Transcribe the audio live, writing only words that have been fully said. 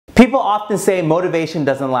People often say motivation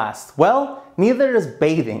doesn't last. Well, neither does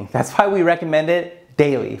bathing. That's why we recommend it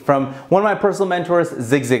daily. From one of my personal mentors,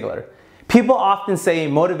 Ziglar. People often say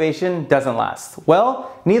motivation doesn't last.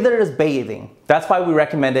 Well, neither does bathing. That's why we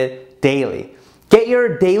recommend it daily. Get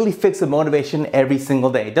your daily fix of motivation every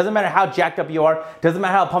single day. Doesn't matter how jacked up you are. Doesn't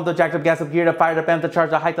matter how pumped up, jacked up, gassed up, geared up, fired up, amped up,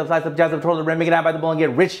 charged up, hyped up, sized up, jazzed up, told up, ready to get out by the ball and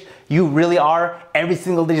get rich. You really are every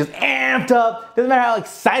single day just amped up. Doesn't matter how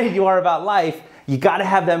excited you are about life. You gotta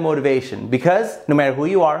have that motivation because no matter who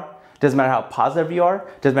you are, doesn't matter how positive you are,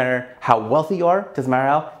 doesn't matter how wealthy you are, doesn't matter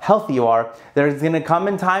how healthy you are, there's gonna come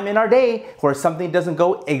a time in our day where something doesn't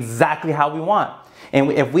go exactly how we want.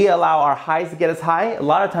 And if we allow our highs to get us high, a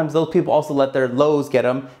lot of times those people also let their lows get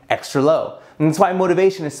them extra low. And that's why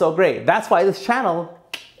motivation is so great. That's why this channel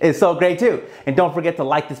is so great too. And don't forget to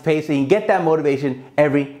like this page so you can get that motivation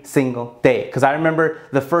every single day. Because I remember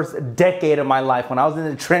the first decade of my life when I was in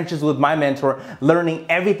the trenches with my mentor, learning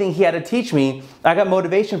everything he had to teach me, I got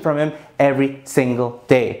motivation from him every single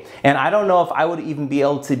day. And I don't know if I would even be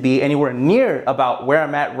able to be anywhere near about where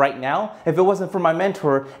I'm at right now if it wasn't for my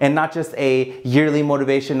mentor and not just a yearly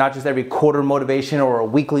motivation, not just every quarter motivation or a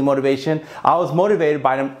weekly motivation. I was motivated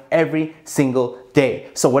by him every single day.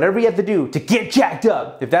 So whatever you have to do to get jacked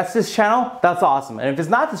up, if that's this channel, that's awesome. And if it's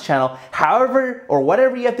not this channel, however or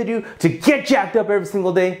whatever you have to do to get jacked up every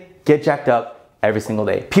single day, get jacked up every single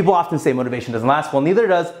day. People often say motivation doesn't last. Well, neither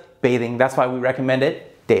does bathing. That's why we recommend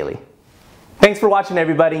it daily. Thanks for watching,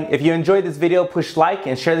 everybody. If you enjoyed this video, push like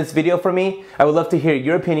and share this video for me. I would love to hear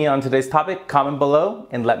your opinion on today's topic. Comment below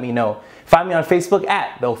and let me know. Find me on Facebook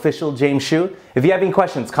at the official James Hsu. If you have any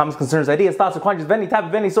questions, comments, concerns, ideas, thoughts, or questions of any type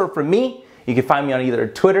of any sort for me, you can find me on either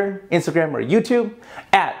Twitter, Instagram, or YouTube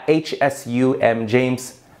at HSUM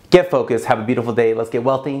James. Get focused. Have a beautiful day. Let's get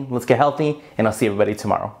wealthy. Let's get healthy. And I'll see everybody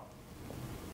tomorrow.